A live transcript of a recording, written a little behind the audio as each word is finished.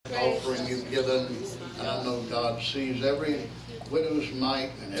offering you've given. And I know God sees every widow's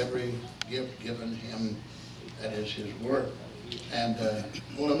mite and every gift given him. That is his work. And I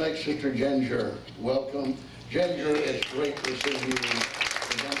want to make Sister Ginger welcome. Ginger, it's great to see you in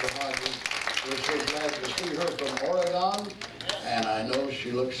Hardee. We're so glad to see her from Oregon. And I know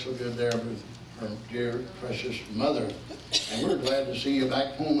she looks so good there with her dear, precious mother. And we're glad to see you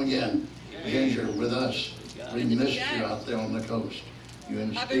back home again, Ginger, with us. We missed you out there on the coast. You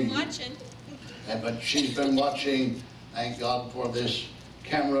and Steve. I've been watching. But she's been watching. Thank God for this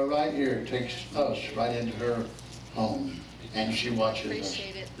camera right here. It takes us right into her home. And she watches us.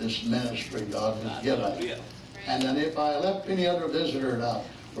 This ministry God has given. And then if I left any other visitor out,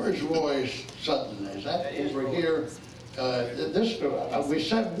 where's Roy Sutton? Is that over here? We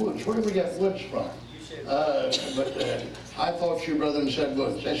said Woods. Where did we get Woods from? I thought you, brethren, said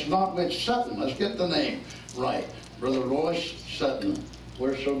Woods. It's not Woods, Sutton. Let's get the name right. Brother Royce Sutton,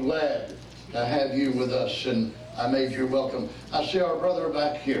 we're so glad to have you with us, and I made you welcome. I see our brother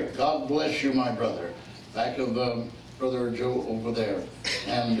back here. God bless you, my brother. Back of Brother Joe over there,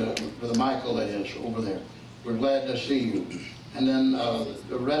 and Brother Michael, that is, over there. We're glad to see you. And then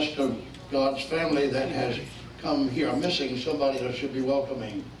the rest of God's family that has come here. I'm missing somebody that should be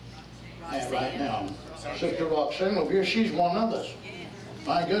welcoming right now. Sister Roxanne over here, she's one of us.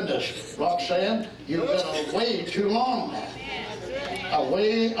 My goodness, Roxanne, you've been away too long now.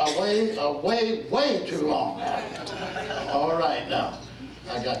 Away too long now. All right, now,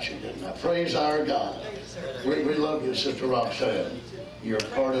 I got you, didn't I? Praise our God. We love you, Sister Roxanne. You're a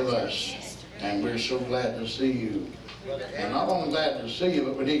part of us, and we're so glad to see you. And not only glad to see you,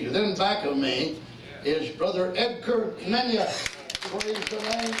 but we need you. Then back of me is Brother Edgar Nenya. Praise the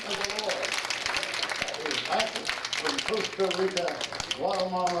name of the Lord. He's back from Costa Rica,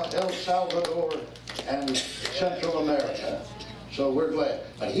 Guatemala, El Salvador, and Central America. So we're glad.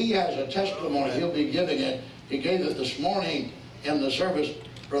 But he has a testimony. He'll be giving it. He gave it this morning in the service.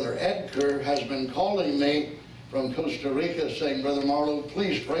 Brother Edgar has been calling me from Costa Rica saying, Brother Marlow,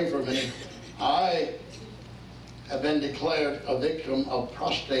 please pray for me. I have been declared a victim of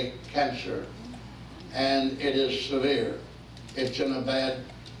prostate cancer, and it is severe. It's in a bad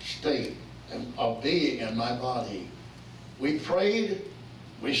state of being in my body. We prayed,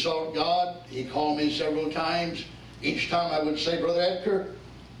 we sought God. He called me several times. Each time I would say, Brother Edgar,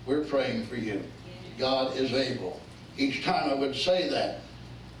 we're praying for you. God is able. Each time I would say that.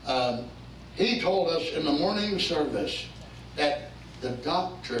 He told us in the morning service that the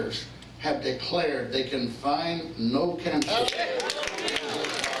doctors have declared they can find no cancer. Okay.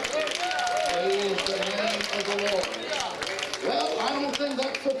 Praise the name of the Lord. Well, I don't think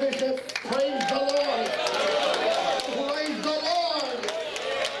that's sufficient. Praise the Lord. Praise the Lord.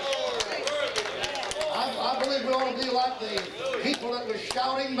 I believe we ought to be like the people that were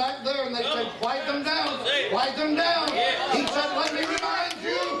shouting back there, and they said, quiet them down, quiet them down. He said, let me remind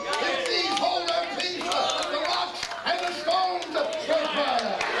you, if these hold their peace, the rocks and the stones will cry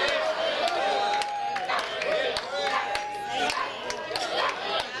out.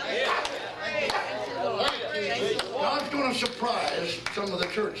 God's going to surprise some of the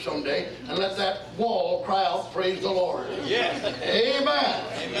church someday and let that wall cry out, praise the Lord. Yeah. Amen.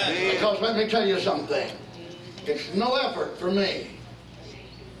 Amen. Because let me tell you something. It's no effort for me.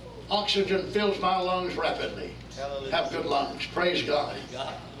 Oxygen fills my lungs rapidly. Have good lungs. Praise God.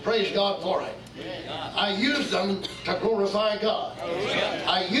 Praise God for it. I use them to glorify God.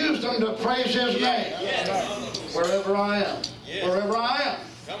 I use them to praise His name. Wherever I am. Wherever I am.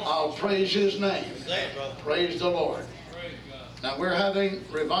 I'll praise His name. Praise the Lord. Now we're having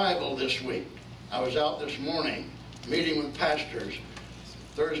revival this week. I was out this morning meeting with pastors.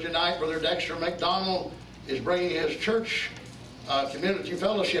 Thursday night, Brother Dexter McDonald is bringing his church community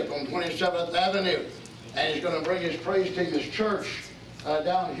fellowship on 27th Avenue. And he's going to bring his praise team, his church,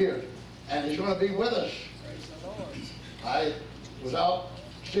 down here. And he's going to be with us. I was out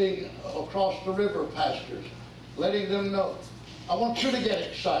seeing across the river pastors, letting them know. I want you to get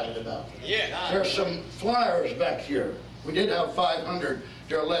excited about it. Yeah. There's some flyers back here. We did have 500.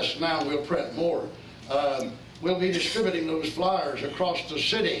 There are less now. We'll print more. We'll be distributing those flyers across the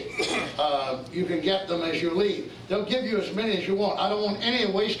city. You can get them as you leave. They'll give you as many as you want. I don't want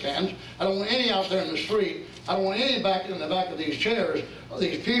any waste cans. I don't want any out there in the street. I don't want any back in the back of these chairs or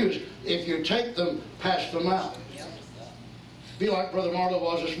these pews. If you take them, pass them out. Be like Brother Marlow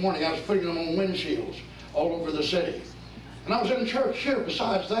was this morning. I was putting them on windshields all over the city. And I was in church here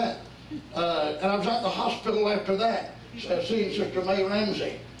besides that. And I was at the hospital after that, seeing Sister May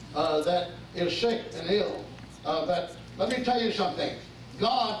Ramsey that is sick and ill. But let me tell you something.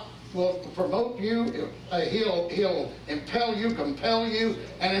 God will promote you. He'll impel you, compel you,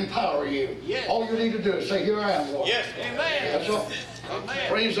 and empower you. Yes. All you need to do is say, here I am, Lord. Yes. Amen. That's all. Amen.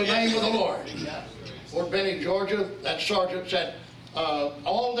 Praise the name of the Lord. Fort Benning, Georgia, that sergeant said,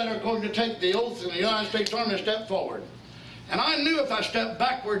 all that are going to take the oath in the United States Army step forward. And I knew if I stepped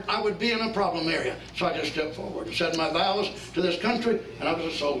backward, I would be in a problem area. So I just stepped forward and said my vows to this country, and I was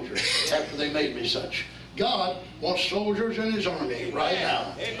a soldier after they made me such. God wants soldiers in his army right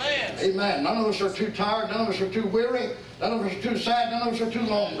now. Amen. Amen. None of us are too tired. None of us are too weary. None of us are too sad. None of us are too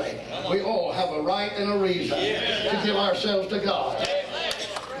lonely. We all have a right and a reason to give ourselves to God.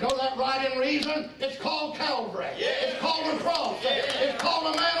 You know that right and reason? It's called Calvary. It's called the cross. It's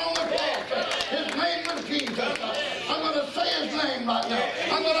called a man on the cross. His name was Jesus. I'm going to say his name right now.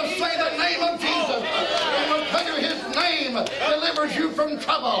 I'm going to say the name of Jesus. I'm going to tell you his name delivers you from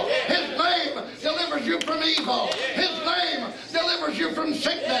trouble. His name delivers you from evil. His name delivers you from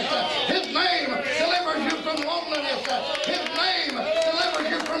sickness. His name delivers you from loneliness. His name delivers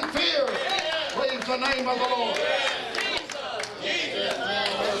you from fear. Praise the name of the Lord.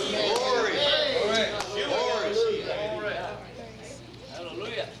 Glory.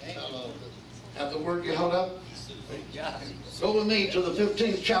 Hallelujah. Have the word you held up? Go with me to the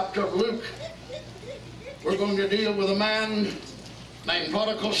 15th chapter of Luke. We're going to deal with a man named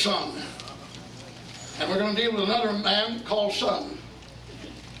Prodigal Son. And we're going to deal with another man called Son.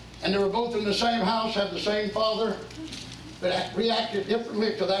 And they were both in the same house, had the same father, but reacted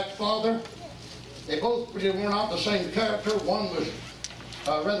differently to that father. They both were not the same character. One was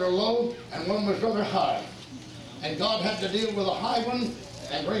rather low, and one was rather high. And God had to deal with the high one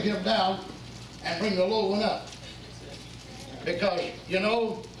and bring him down and bring the low one up. Because, you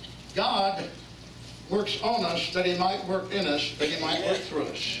know, God works on us that he might work in us, that he might work through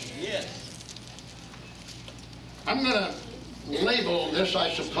us. Yes. I'm going to label this,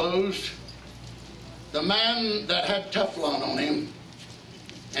 I suppose, the man that had Teflon on him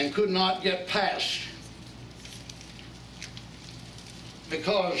and could not get past.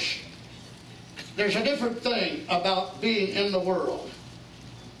 Because there's a different thing about being in the world.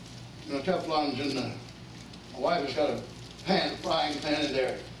 You know, Teflon's in the, my wife has got a pan, frying pan in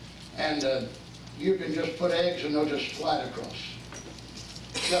there, and you can just put eggs and they'll just slide across.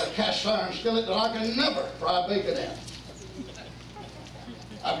 Got a cast iron skillet that I can never fry bacon in.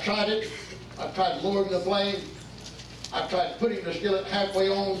 I've tried it. I've tried lowering the flame. I've tried putting the skillet halfway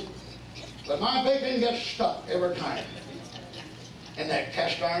on, but my bacon gets stuck every time in that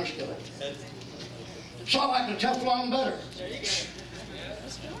cast iron skillet. So I like the Teflon better.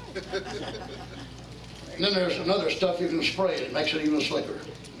 And then there's another stuff you can spray. It makes it even slicker.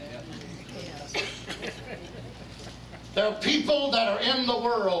 There are people that are in the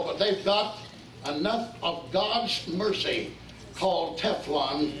world, but they've got enough of God's mercy called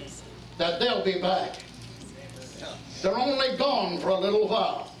Teflon that they'll be back. They're only gone for a little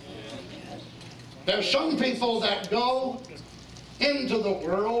while. There's some people that go into the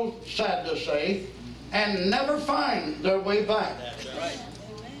world, sad to say, and never find their way back. That's right.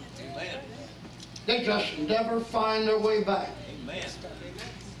 Amen. They just never find their way back. Amen.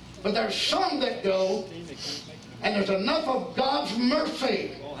 But there's some that go, and there's enough of God's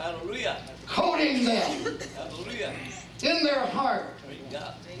mercy Oh, hallelujah. coating them Hallelujah. in their heart, Praise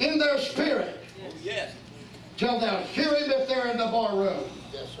God. in their spirit, Oh, yes. till they'll hear him if they're in the barroom,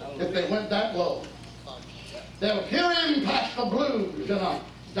 if they went that low. They'll hear him past the blues in a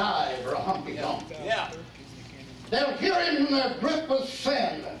dive or a honky-tonk. Yeah. They'll hear him when they're gripped with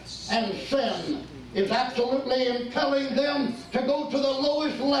sin, and sin is absolutely impelling them to go to the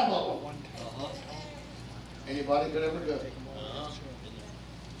lowest level anybody could ever go.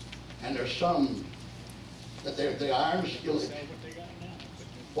 And there's some that they're the iron skillet.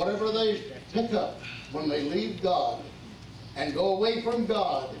 Whatever they pick up when they leave God and go away from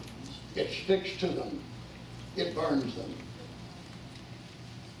God, it sticks to them. It burns them.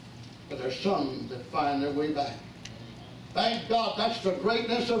 But there's some that find their way back. Thank God, that's the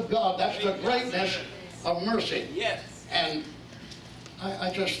greatness of God. That's the greatness of mercy. Yes. And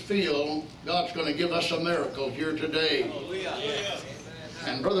I just feel God's going to give us a miracle here today. Hallelujah. Yes.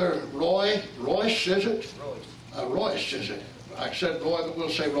 And Brother Royce, is it? Royce, is it? I said Roy, but we'll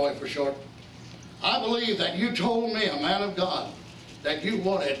say Roy for short. I believe that you told me, a man of God, that you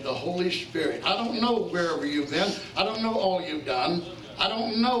wanted the Holy Spirit. I don't know wherever you've been. I don't know all you've done. I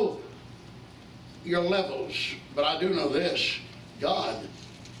don't know your levels, but I do know this. God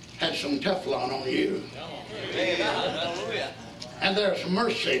had some Teflon on you. Hallelujah. And there's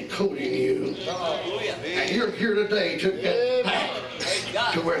mercy coating you. Hallelujah. And you're here today to get back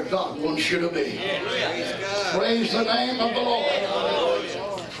to where God wants you to be. Hallelujah. Praise the name of the Lord.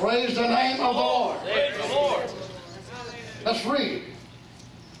 Praise the name of the Lord. Praise the Lord. Let's read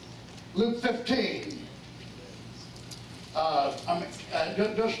Luke 15.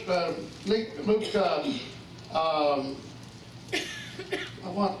 Luke. I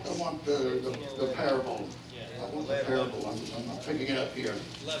want the parable. I want the parable. I'm not picking it up here.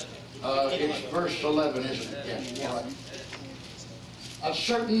 It's verse 11, isn't it? Yes. Right. A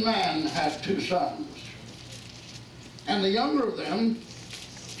certain man had 2 sons, and the younger of them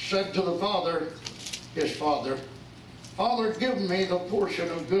said to the father, his father, Father, give me the portion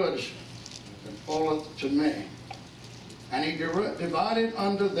of goods that falleth to me. And he divided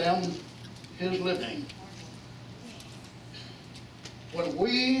unto them his living. When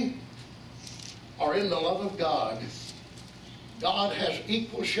we are in the love of God, God has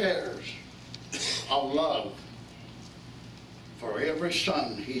equal shares of love for every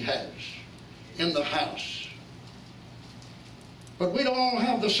son he has in the house. But we don't all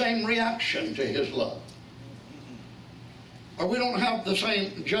have the same reaction to his love. Or we don't have the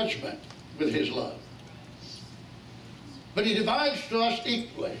same judgment with his love. But he divides to us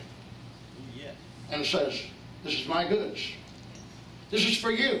equally. And says, this is my goods. This is for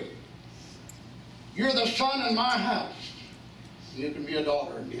you. You're the son in my house. You can be a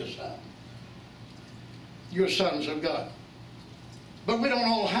daughter and be a son. You're sons of God. But we don't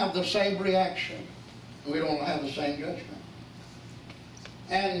all have the same reaction. We don't all have the same judgment.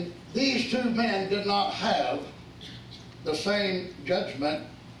 And these 2 men did not have the same judgment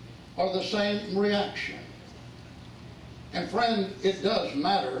or the same reaction. And friend, it does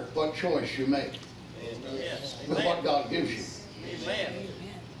matter what choice you make with what God gives you. Amen.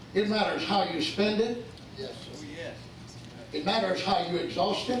 It matters how you spend it. Yes. Oh, yes. It matters how you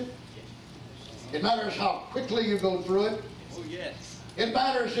exhaust it. It matters how quickly you go through it. Oh, yes. It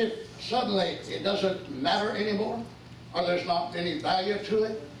matters if suddenly it doesn't matter anymore, or there's not any value to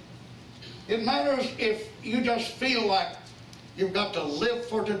it. It matters if you just feel like you've got to live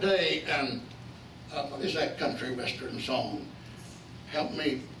for today and what is that country western song? Help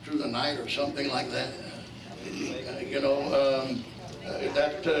me through the night or something like that.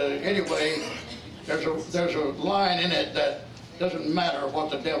 Anyway, there's a line in it that doesn't matter what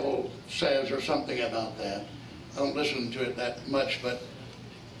the devil says or something about that. I don't listen to it that much, but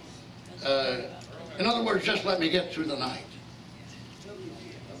in other words, just let me get through the night.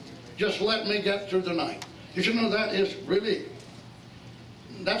 Just let me get through the night. Did you know that is really,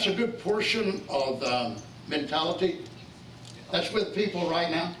 that's a good portion of mentality that's with people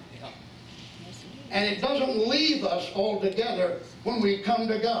right now. And it doesn't leave us altogether when we come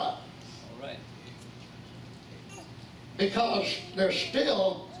to God. All right. Because there's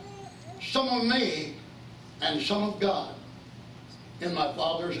still some of me and some of God in my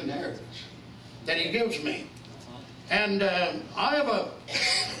Father's inheritance that he gives me. And I have a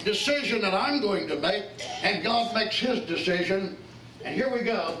decision that I'm going to make, and God makes his decision. And here we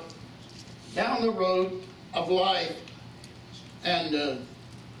go, down the road of life. And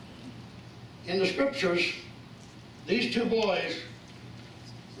in the scriptures, these 2 boys,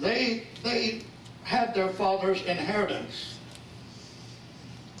 they had their father's inheritance.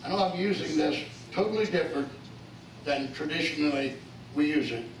 I know I'm using this totally different than traditionally we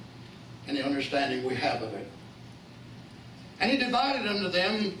use it, and the understanding we have of it. And he divided unto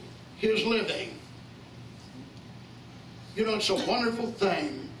them his living. You know, it's a wonderful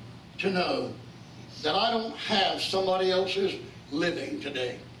thing to know that I don't have somebody else's living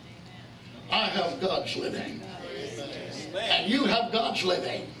today. I have God's living. And you have God's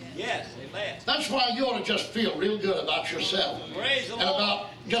living. Yes, amen. That's why you ought to just feel real good about yourself. Praise the and Lord. about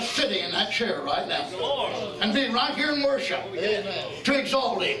just sitting in that chair right now. Praise the Lord. And being right here in worship. Oh, yes. To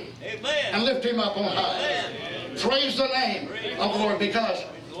exalt him. Amen. And lift him up on high. Amen. Praise the name of the Lord, because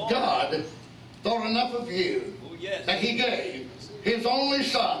God thought enough of you Oh, yes. that he gave his only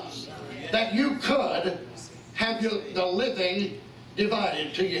son that you could have the living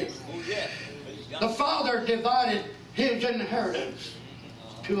divided to you. Oh, yes. Praise God. The Father divided his inheritance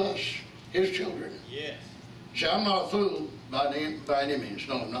to us, his children. Yes. See, I'm not a fool by any means.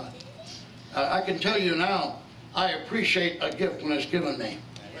 No, I'm not. I can tell you now, I appreciate a gift when it's given me.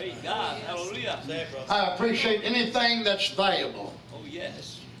 Praise God. Hallelujah. I appreciate anything that's valuable. Oh,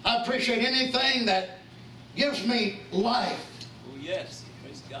 yes. I appreciate anything that gives me life. Oh, yes.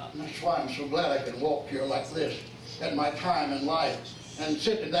 Praise God. And that's why I'm so glad I can walk here like this at my time in life and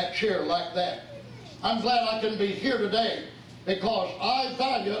sit in that chair like that. I'm glad I can be here today because I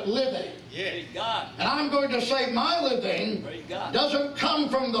value living. Praise God. And I'm going to say my living Praise God. doesn't come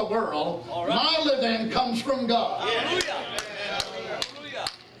from the world. All right. My living comes from God. Hallelujah. Hallelujah.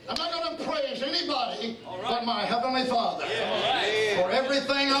 I'm not going to praise anybody nobody but my Heavenly Father for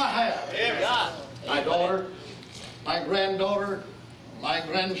everything I have. My daughter, my granddaughter, my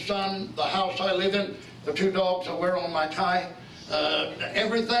grandson, the house I live in, the 2 dogs I wear on my tie,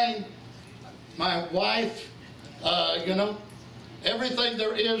 everything, my wife, you know, everything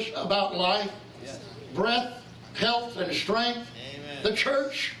there is about life, breath, health, and strength, the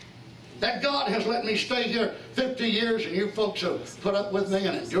church, that God has let me stay here 50 years, and you folks have put up with me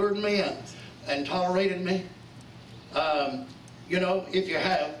and endured me and tolerated me. You know, if you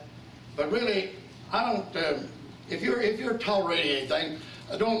have, but really, I don't. If you're tolerating anything,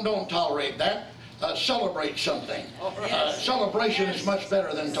 don't tolerate that. Celebrate something. Celebration is much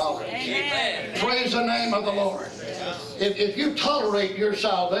better than tolerance. Praise the name of the Lord. If you tolerate your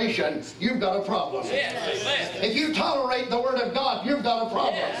salvation, you've got a problem. If you tolerate the Word of God, you've got a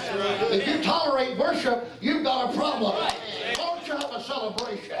problem. If you tolerate worship, you've got a problem. Don't you have a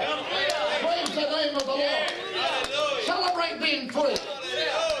celebration? Praise the name of the Lord. Celebrate being free.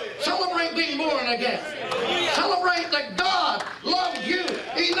 Celebrate being born again. Celebrate that God loved you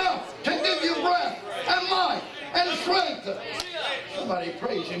enough to give you breath and life and strength. Somebody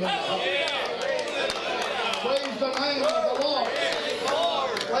praise Him in the house. Praise the name of the Lord.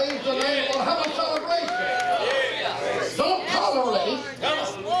 Praise the name of the Lord. Have a celebration. Don't tolerate.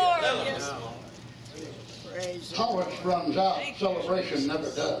 Tolerance runs out. Celebration never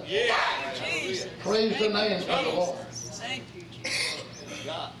does. Praise the name of the Lord.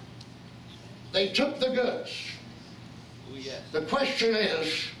 They took the goods. The question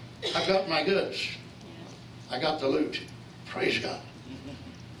is, I got my goods. I got the loot. Praise God.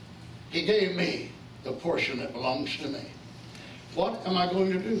 He gave me the portion that belongs to me. What am I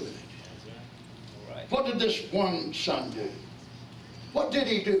going to do with it? What did this one son do? What did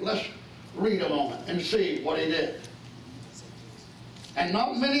he do? Let's read a moment and see what he did. And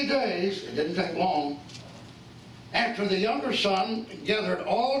not many days, it didn't take long, after the younger son gathered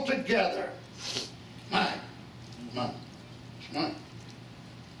all together. Mine. It's mine.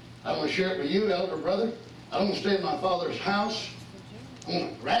 I want to share it with you, elder brother. I don't want to stay in my father's house. I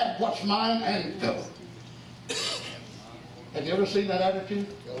want to grab what's mine and go. Have you ever seen that attitude?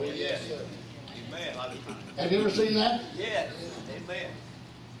 Oh, yes. Amen. Have you ever seen that? Yes. Amen.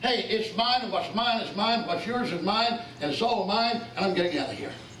 Hey, it's mine, and what's mine is mine, what's yours is mine, and it's all mine, and I'm getting out of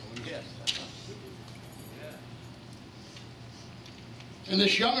here. Yes. And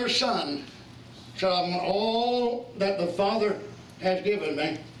this younger son said, I want all that the Father has given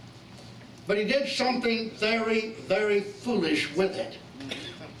me. But he did something very, very foolish with it.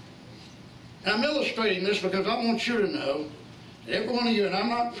 And I'm illustrating this because I want you to know that every one of you, and I'm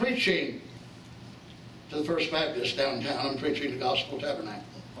not preaching to the First Baptist downtown, I'm preaching to Gospel Tabernacle.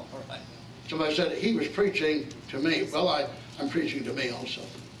 All right. Somebody said he was preaching to me. Well, I'm preaching to me also.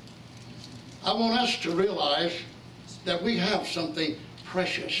 I want us to realize that we have something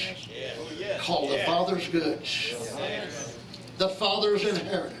precious called the Father's goods. The Father's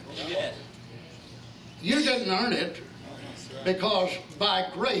inheritance. You didn't earn it because by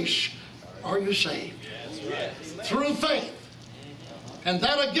grace are you saved. Through faith. And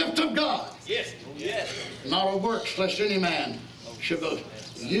that a gift of God. Not of works, lest any man should boast.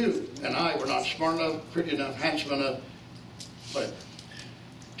 You and I were not smart enough, pretty enough, handsome enough, but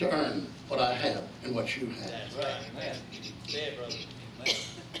to earn what I have and what you have.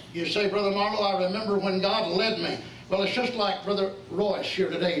 You say, Brother Marlow, I remember when God led me. Well, it's just like Brother Royce here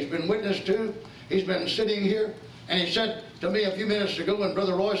today. He's been witnessed to. He's been sitting here. And he said to me a few minutes ago, and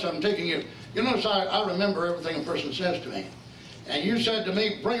Brother Royce, I'm taking you. You notice I remember everything a person says to me. And you said to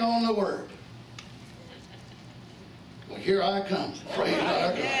me, bring on the word. Well, here I come. Praise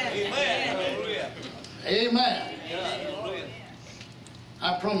God. Amen. Amen.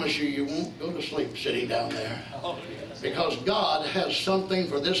 I promise you, you won't go to sleep sitting down there. Because God has something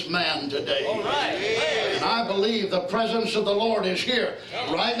for this man today. And I believe the presence of the Lord is here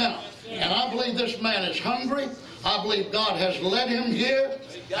right now. And I believe this man is hungry. I believe God has led him here.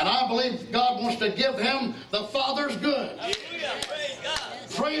 And I believe God wants to give him the Father's good.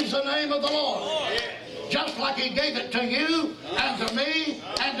 Praise the name of the Lord. Just like He gave it to you and to me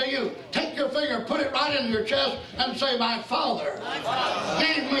and to you. Take your finger, put it right into your chest and say, my Father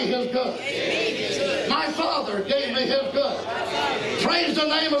gave me His good. My Father gave me His good. Praise the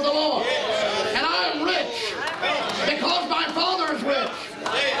name of the Lord. And I am rich because my Father is rich.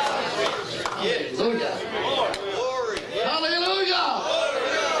 Hallelujah. Hallelujah.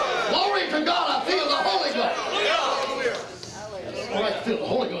 Glory to God. I feel the Holy Ghost. All right, feel the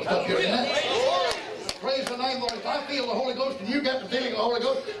Holy Ghost up here, isn't it? Praise the name of the Lord. If I feel the Holy Ghost and you get the feeling of the Holy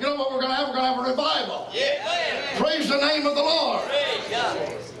Ghost, you know what we're going to have? We're going to have a revival. Praise the name of the Lord.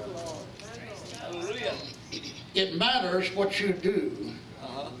 matters what you do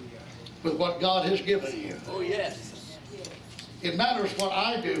with what God has given you. Oh, yes. It matters what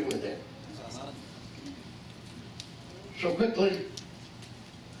I do with it. So quickly,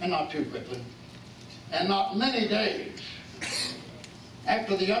 and not too quickly, and not many days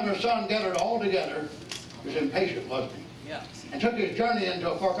after the younger son gathered all together, he was impatient, wasn't he? Yeah. And took his journey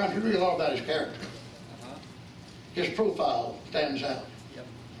into a far country. Read a lot about his character. His profile stands out. Yep.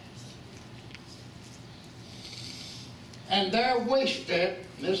 And there wasted,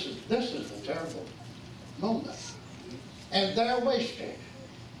 this is a terrible moment. And there wasted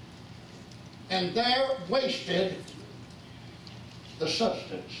the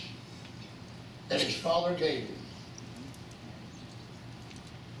substance that his father gave him.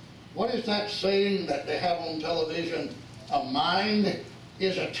 What is that saying that they have on television? A mind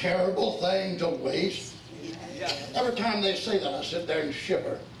is a terrible thing to waste. Yeah. Every time they say that, I sit there and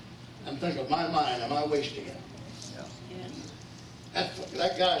shiver and think of my mind, am I wasting it? Yeah.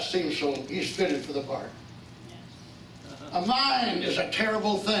 That guy seems so, he's fitted for the part. A mind is a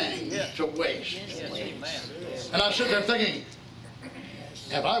terrible thing to waste. Yes, amen. And I sit there thinking,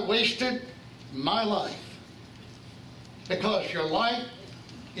 have I wasted my life? Because your life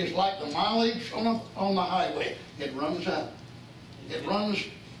is like the mileage on the highway. It runs out. It runs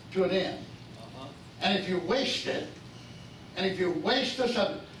to an end. And if you waste it, and if you waste this,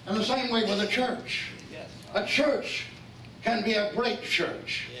 and the same way with a church. Yes. A church can be a great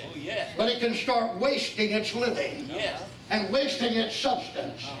church. Oh, yes. But it can start wasting its living. Yes. And wasting its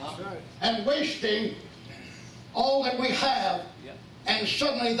substance. And wasting all that we have. Yep. And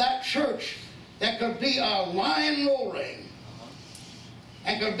suddenly that church that could be a lion roaring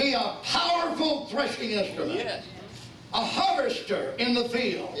and could be a powerful threshing instrument. Yes. A harvester in the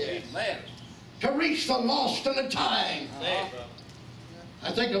field. Amen. To reach the lost and the dying.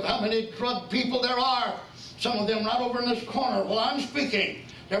 I think of how many drug people there are. Some of them right over in this corner while I'm speaking.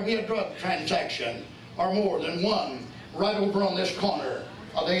 There'll be a drug transaction or more than one right over on this corner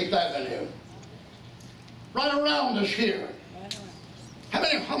of 8th Avenue. Right around us here. How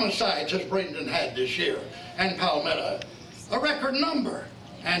many homicides has Bradenton had this year? And Palmetto? A record number.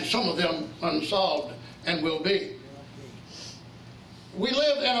 And some of them unsolved and will be. We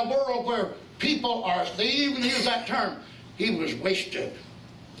live in a world where people are, they even use that term, he was wasted.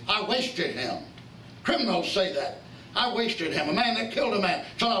 I wasted him. Criminals say that. I wasted him. A man that killed a man,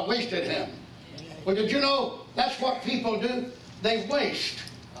 so I wasted him. Well, did you know that's what people do? They waste.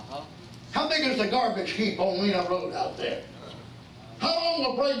 How big is the garbage heap on Lena Road out there? How long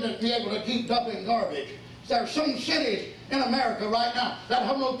will Bradenton be able to keep dumping garbage? There are some cities in America right now that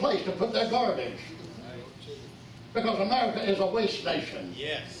have no place to put their garbage. Because America is a waste nation.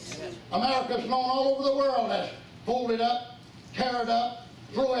 Yes. America is known all over the world as fold it up, tear it up,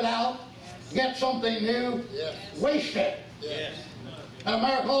 throw it out, get something new, waste it. Yes. And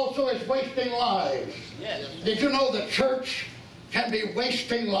America also is wasting lives. Yes. Did you know the church can be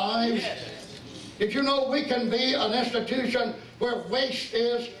wasting lives? Yes. Did you know we can be an institution where waste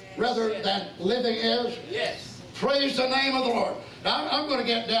is rather than living is? Yes. Praise the name of the Lord. Now, I'm going to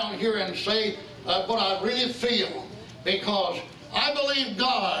get down here and say what I really feel, because I believe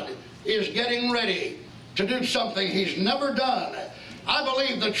God is getting ready to do something he's never done. I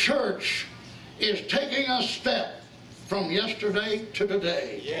believe the church is taking a step from yesterday to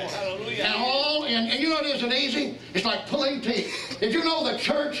today. Yes. Hallelujah. And you know it isn't easy? It's like pulling teeth. Did you know the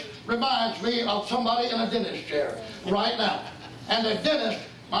church reminds me of somebody in a dentist chair right now? And the dentist,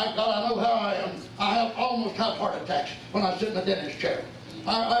 my God, I know how I am. I almost have heart attacks when I sit in the dentist chair.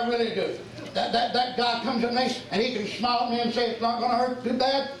 I really do. That guy comes at me and he can smile at me and say it's not going to hurt too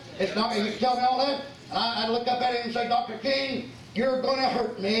bad. It's not. He can tell me all that. And I look up at him and say, Dr. King, you're going to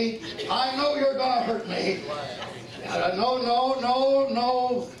hurt me. I know you're going to hurt me.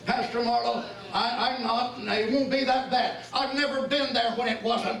 No, Pastor Marlow, I'm not. It won't be that bad. I've never been there when it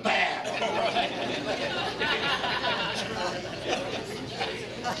wasn't bad.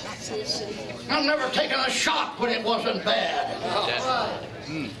 I've never taken a shot when it wasn't bad.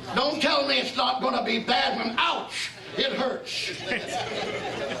 Don't tell me it's not going to be bad when, ouch, it hurts.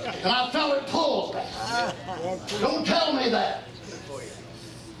 And I felt it pull. Don't tell me that.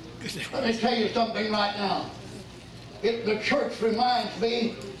 Let me tell you something right now. The church reminds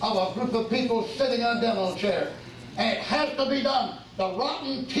me of a group of people sitting in a dental chair. And it has to be done. The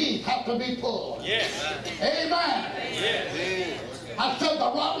rotten teeth have to be pulled. Yes. Amen. Yes. I said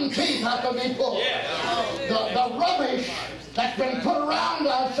the rotten teeth have to be pulled. Yes. The rubbish that's been put around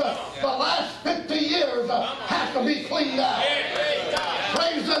us the last 50 years has to be cleaned out.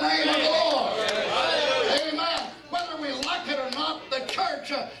 Praise the name of the Lord. Amen. Whether we like it or not, the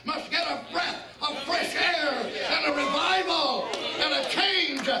church must get a breath of fresh air and a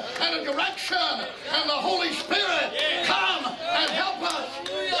direction and the Holy Spirit come and help us.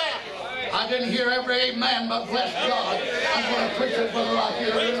 I didn't hear every amen, but bless God, I'm going to preach it whether I hear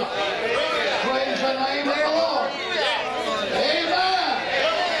it or not. Praise the name of the Lord. Amen.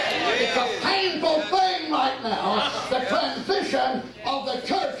 It's a painful thing right now, the transition of the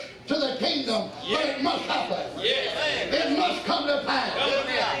church to the kingdom, but it must happen. It must come to pass.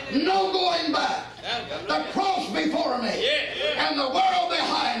 No going back. The cross before me and the world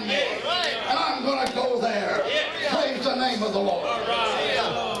behind me, and I'm going to go there. Praise the name of the Lord.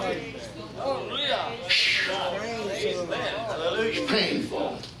 It's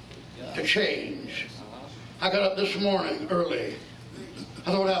painful to change. I got up this morning early.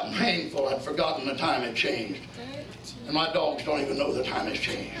 I thought how painful. I'd forgotten the time had changed. And my dogs don't even know the time has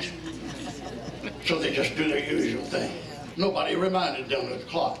changed. So they just do their usual thing. Nobody reminded them that the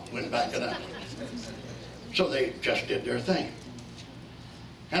clock went back an hour. So they just did their thing.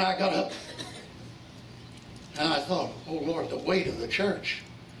 And I got up and I thought, oh Lord, the weight of the church.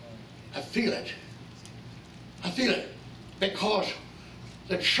 I feel it. I feel it. Because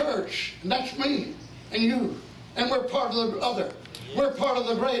the church, and that's me and you, and we're part of the other. We're part of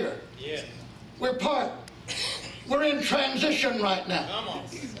the greater. We're in transition right now.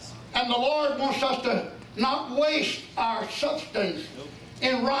 And the Lord wants us to not waste our substance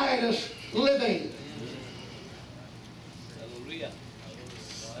in riotous living.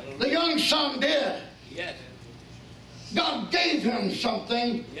 The young son did. God gave him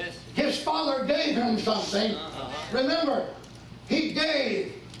something. His father gave him something. Remember, he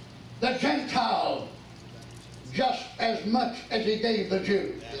gave the Gentile just as much as he gave the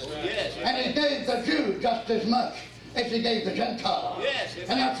Jew. And he gave the Jew just as much as he gave the Gentile.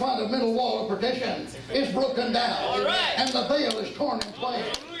 And that's why the middle wall of partition is broken down. And the veil is torn in twain.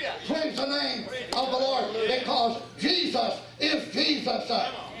 Praise the name of the Lord, because Jesus is Jesus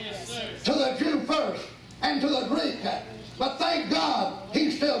to the Jew first and to the Greek. But thank God,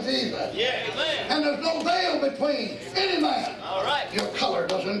 he's still Jesus. And there's no veil between any man. Your color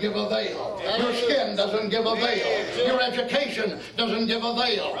doesn't give a veil. Your skin doesn't give a veil. Your education doesn't give a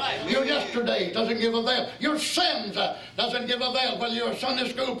veil. Your yesterday doesn't give a veil. Your sins doesn't give a veil. Whether you're a Sunday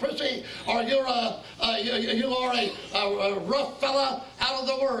school prissy or you are a rough fella out of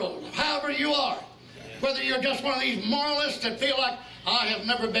the world, however you are. Whether you're just one of these moralists that feel like, I have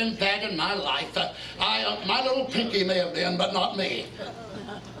never been bad in my life. My little pinky may have been, but not me.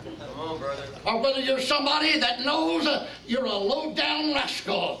 Come on, brother. Or whether you're somebody that knows you're a low-down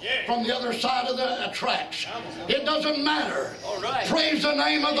rascal from the other side of the tracks. It doesn't matter. Praise the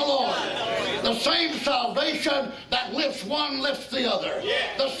name of the Lord. The same salvation that lifts one lifts the other.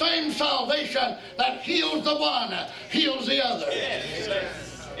 The same salvation that heals the one heals the other.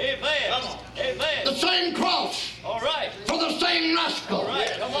 Amen. Amen. The same cross. For the same rascal.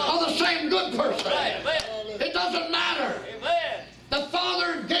 Or the same good person. It doesn't matter. Amen. The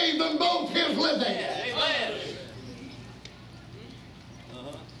Father gave them both his living. Amen.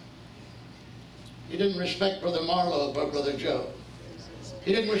 He didn't respect Brother Marlow above Brother Joe.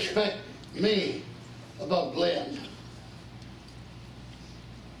 He didn't respect me above Glenn.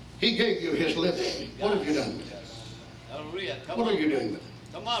 He gave you his living. What have you done with it? Hallelujah. What are you doing with it?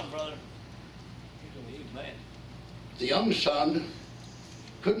 Come on, brother. Amen. The young son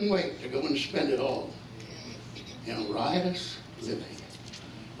couldn't wait to go and spend it all in riotous living.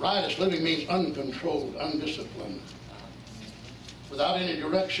 Riotous living means uncontrolled, undisciplined, without any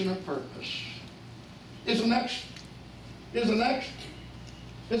direction or purpose. Is the next? Is the next?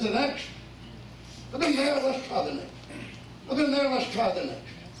 Is the next? Look in there, let's try the next. Look in there, let's try the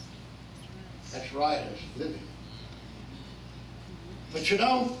next. That's riotous living. But you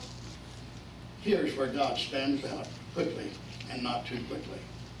know, here's where God stands out quickly and not too quickly.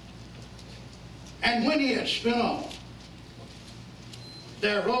 And when he had spent all,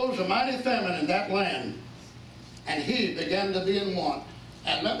 there arose a mighty famine in that land, and he began to be in want.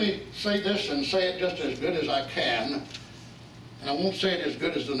 And let me say this and say it just as good as I can, and I won't say it as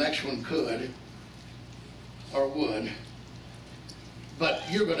good as the next one could or would, but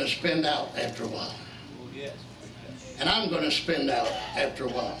you're going to spend out after a while. Oh, yes. And I'm going to spend out after a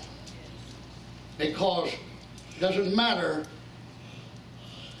while. Because it doesn't matter,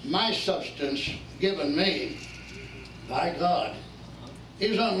 my substance given me by God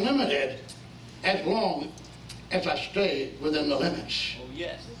is unlimited as long as I stay within the limits. Oh,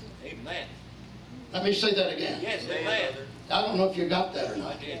 yes. Amen. Let me say that again. Yes, amen. I don't know if you got that or I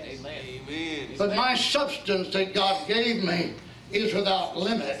not. did. Amen. Amen. But my substance that God gave me is without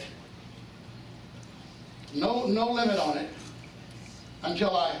limit. No limit on it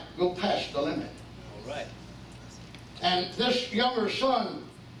until I go past the limit. All right. And this younger son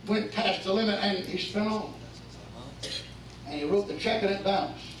went past the limit and he spent on. And he wrote the check and it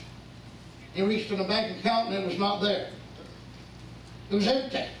bounced. He reached in the bank account and it was not there. It was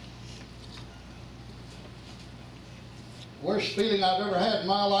empty. Worst feeling I've ever had in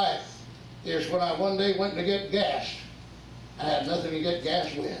my life is when I one day went to get gas. I had nothing to get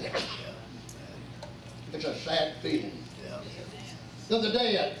gas with. It's a sad feeling. The other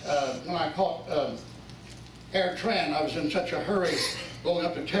day when I caught Air Tran, I was in such a hurry going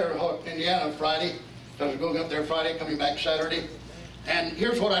up to Terre Haute, Indiana Friday. I was going up there Friday, coming back Saturday. And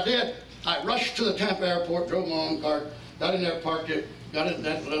here's what I did. I rushed to the Tampa airport, drove my own car, got in there, parked it, got in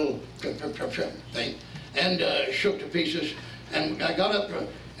that little thing, and shook to pieces. And I got up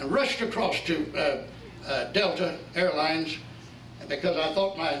and rushed across to Delta Airlines because I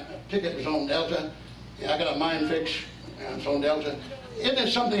thought my ticket was on Delta. I got a mind fix, and it's on Delta. Isn't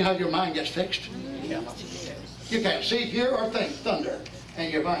it something how your mind gets fixed? Yeah. You can't see, hear, or think thunder,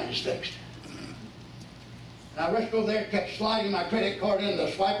 and your mind is fixed. And I rushed over there, kept sliding my credit card in the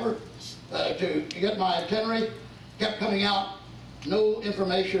swiper to get my itinerary. Kept coming out, no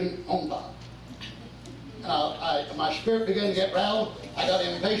information on file. My spirit began to get rattled. I got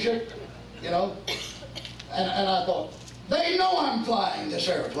impatient, you know, and I thought, they know I'm flying this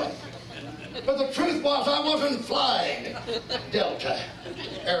airplane. But the truth was I wasn't flying Delta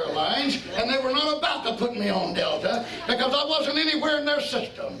Airlines, and they were not about to put me on Delta because I wasn't anywhere in their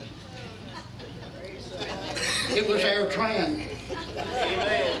system. It was Air Tran.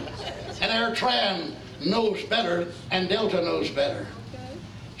 And Air Tran knows better, and Delta knows better.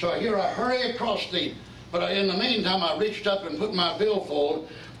 So here I hurry across but in the meantime I reached up and put my billfold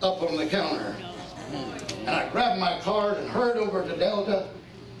up on the counter. And I grabbed my card and hurried over to Delta.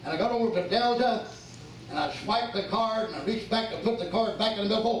 And I got over to Delta, and I swiped the card, and I reached back to put the card back in the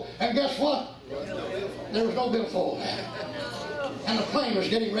billfold, and guess what? There was no billfold. And the plane was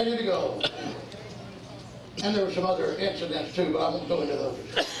getting ready to go. And there were some other incidents too, but I won't go into those.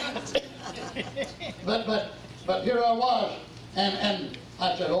 But here I was, and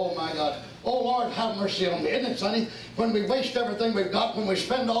I said, oh my God, oh Lord, have mercy on me. Isn't it, Sonny? When we waste everything we've got, when we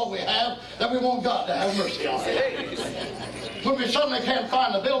spend all we have, then we want God to have mercy on us. When we suddenly can't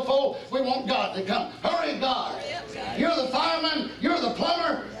find the billfold, we want God to come. Hurry, God. You're the fireman, you're the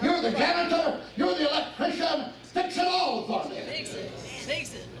plumber, you're the janitor, you're the electrician. Fix it all for me. Fix it.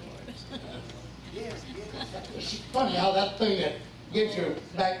 Fix it. It's funny how that thing that gives you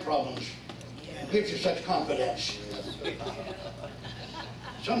back problems gives you such confidence.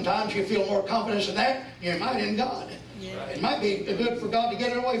 Sometimes you feel more confidence in that than you might in God. Yeah. It might be good for God to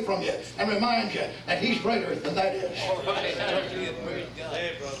get it away from you and remind you that He's greater than that is.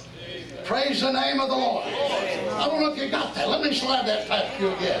 Praise the name of the Lord. I don't know if you got that. Let me slide that past you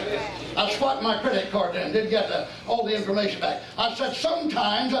again. I swiped my credit card in, didn't get all the information back. I said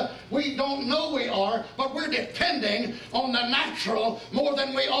sometimes we don't know we are, but we're depending on the natural more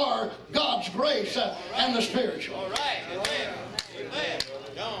than we are God's grace and the spiritual. All right. Amen. Amen.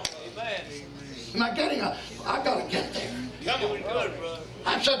 Amen. Am I getting I got to get there. Come on, good, brother.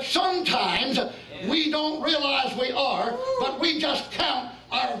 I said sometimes we don't realize we are, but we just count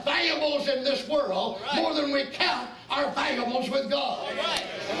our valuables in this world more than we count our valuables with God. All right.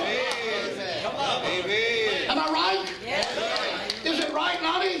 Amen. Come on. Amen. Am I right? Yes. Is it right,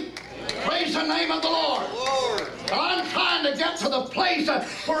 Noddy? Praise the name of the Lord. I'm trying to get to the place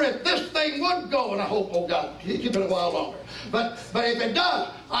where if this thing would go, and I hope, oh God, keep it a while longer. But if it does,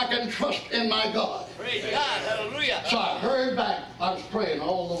 I can trust in my God. Praise God. Hallelujah. So I hurried back. I was praying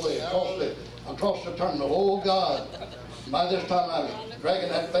all the way across the terminal. Oh God. By this time I was dragging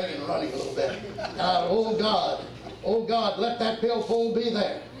that thing and running a little bit. And oh God, let that billfold be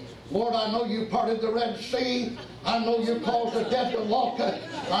there. Lord, I know you parted the Red Sea. I know you caused the dead to walk.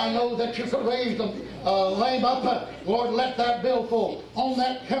 I know that you could raise the lame up. Lord, let that billfold on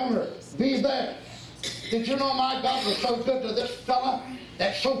that counter be there. Did you know my God was so good to this fella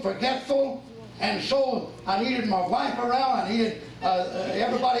that's so forgetful? And so I needed my wife around. I needed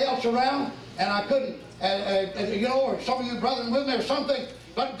everybody else around. And I couldn't, or some of you brethren with me or something.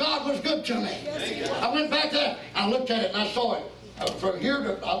 But God was good to me. I went back there, I looked at it, and I saw it. From here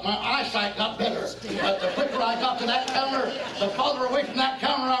to my eyesight got better. The quicker I got to that counter, the farther away from that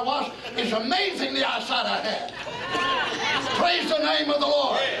counter I was. It's amazing the eyesight I had. Praise the name of the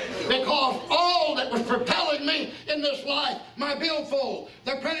Lord. Because all that was propelling me in this life, my billfold,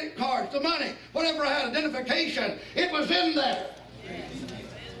 the credit cards, the money, whatever I had, identification, it was in there.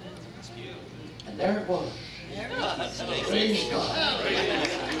 And there it was. Praise God.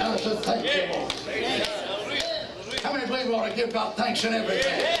 And I said, thank you, Lord. How many believe we ought to give God thanks in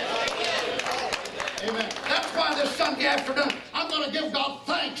everything? Amen. That's why this Sunday afternoon I'm going going to give God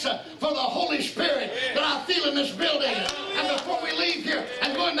thanks for the Holy Spirit that I feel in this building. And before we leave here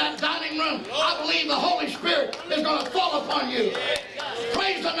and go in that dining room, I believe the Holy Spirit is going to fall upon you.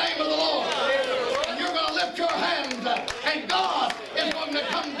 Praise the name of the Lord. And you're going to lift your hands, and God is going to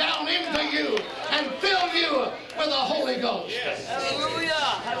come down into you and fill you with the Holy Ghost. Hallelujah.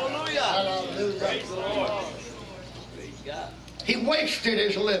 Hallelujah. Hallelujah. Praise the Lord. Praise God. He wasted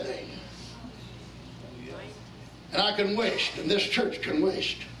his living. And I can waste, and this church can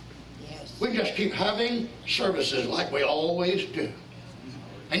waste. We just keep having services like we always do.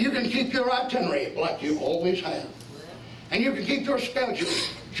 And you can keep your itinerary like you always have. And you can keep your schedule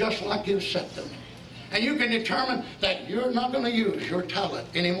just like you've set them. And you can determine that you're not going to use your talent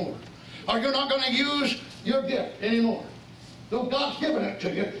anymore. Or you're not going to use your gift anymore. Though God's given it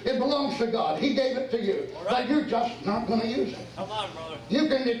to you, it belongs to God. He gave it to you. But you're just not going to use it. Come on, brother. You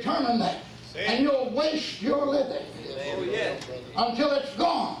can determine that. And you'll waste your living until it's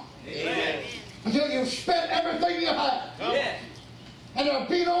gone. Amen. Until you've spent everything you have. Yeah. And there'll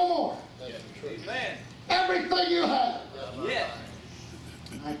be no more. Amen. Everything you have. Yeah.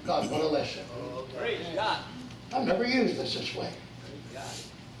 My God, what a lesson. Praise God. I've never used this way.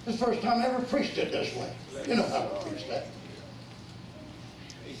 This is the first time I ever preached it this way. You know how to preach that.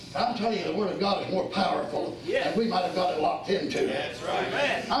 I'm telling you, the Word of God is more powerful than we might have got it locked into. That's right.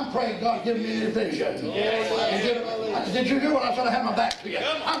 Amen. I'm praying God give me new vision. Did you hear what I said? I had my back to you.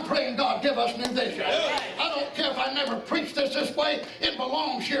 I'm praying God give us new vision. I don't care if I never preached this way. It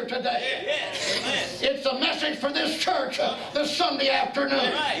belongs here today. It's a message for this church this Sunday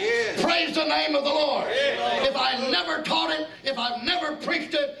afternoon. Praise the name of the Lord. If I never taught it, if I've never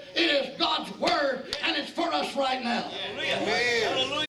preached it, it is God's Word, and it's for us right now. Hallelujah. Hallelujah.